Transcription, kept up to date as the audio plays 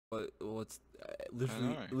What's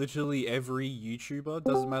literally every YouTuber,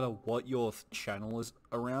 doesn't matter what your channel is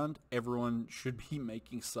around, everyone should be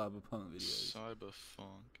making cyberpunk videos.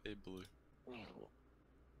 Cyberpunk, hey blue.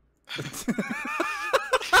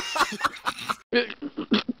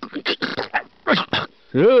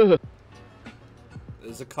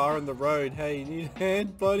 There's a car on the road. Hey, you need a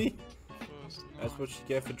hand, buddy? That's what you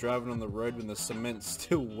get for driving on the road when the cement's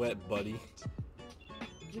still wet, buddy.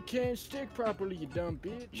 You can't stick properly, you dumb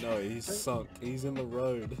bitch. No, he's sunk. He's in the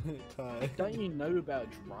road. Kai. Don't you know about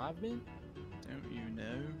driving? Don't you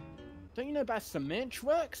know? Don't you know about cement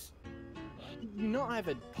works? You not have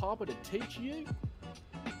a papa to teach you?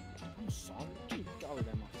 I'm sorry, you go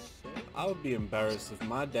there myself. I would be embarrassed if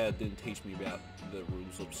my dad didn't teach me about the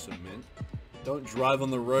rules of cement. Don't drive on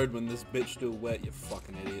the road when this bitch still wet, you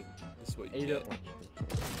fucking idiot. That's what you get.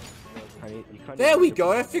 There we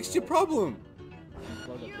go, I fixed your problem!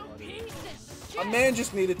 A man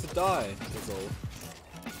just needed to die, that's all.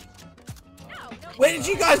 Where did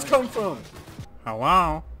you guys come from?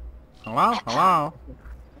 Hello? Hello? Hello?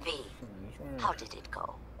 V, how did it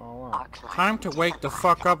go? Time to wake the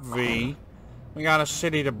fuck up, V. We got a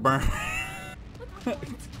city to burn. They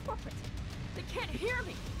can't hear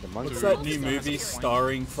me. What's that new movie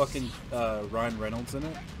starring fucking Ryan Reynolds in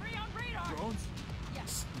it?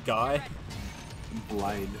 Guy?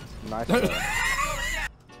 Blind. Nice.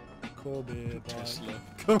 Come here, bye.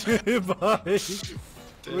 Come here, bye.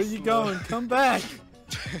 Where are you going? Come back.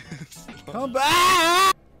 Come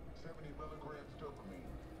back!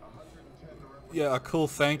 Yeah, a cool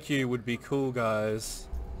thank you would be cool, guys.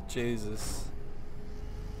 Jesus.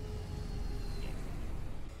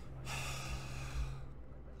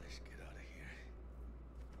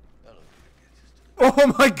 Oh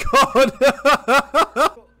my god!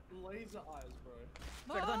 Laser eyes, bro.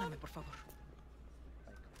 Perdóname, por favor.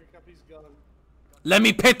 Pick up his gun. Let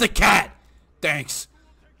me pet the cat! Thanks.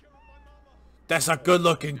 That's a good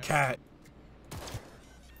looking cat.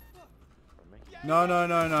 No, no,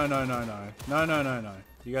 no, no, no, no, no. No, no, no, no.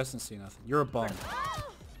 You guys didn't see nothing. You're a bum.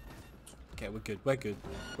 Okay, we're good. We're good.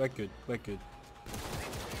 We're good. We're good.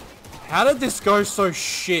 How did this go so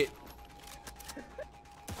shit?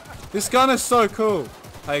 This gun is so cool.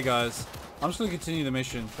 Hey guys, I'm just gonna continue the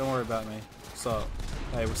mission. Don't worry about me. What's up?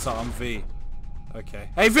 Hey, what's up? I'm V. Okay.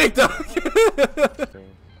 Hey, Victor!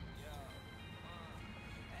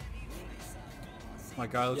 My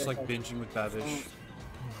guy looks like binging with Babish.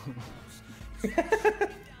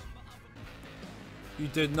 You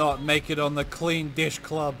did not make it on the Clean Dish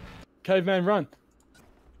Club. Caveman, run.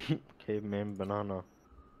 Caveman banana.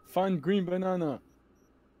 Find green banana.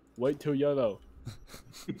 Wait till yellow.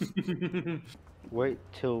 Wait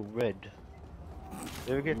till red.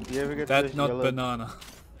 You ever get That's those not yellow... banana.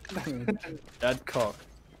 That cock.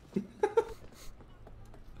 You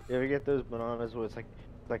ever get those bananas where it's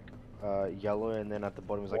like yellow and then at the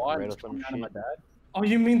bottom is like red or some shit? Oh,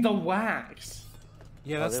 you mean the wax?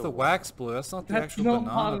 Yeah, that's the wax blue. That's not the actual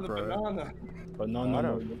banana, bro.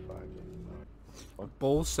 Banana.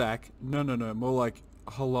 Ball sack. No, no, no. More like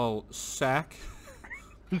halal sack.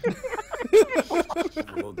 Oh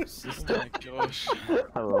my gosh.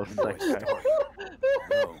 Hello, sack.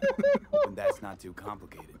 No, and that's not too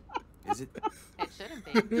complicated, is it? It shouldn't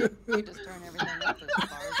be. You just turn everything up as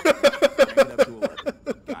far as Crank it up to 11.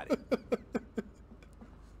 Got it.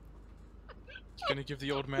 You're gonna give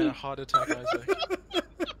the old man a heart attack, Isaac.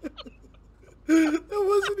 That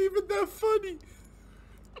wasn't even that funny.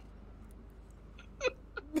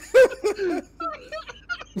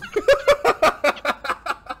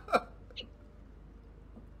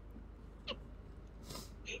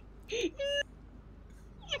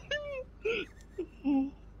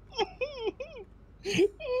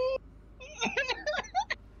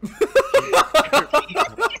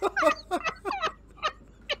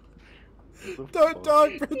 Don't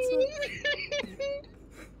die, Princess.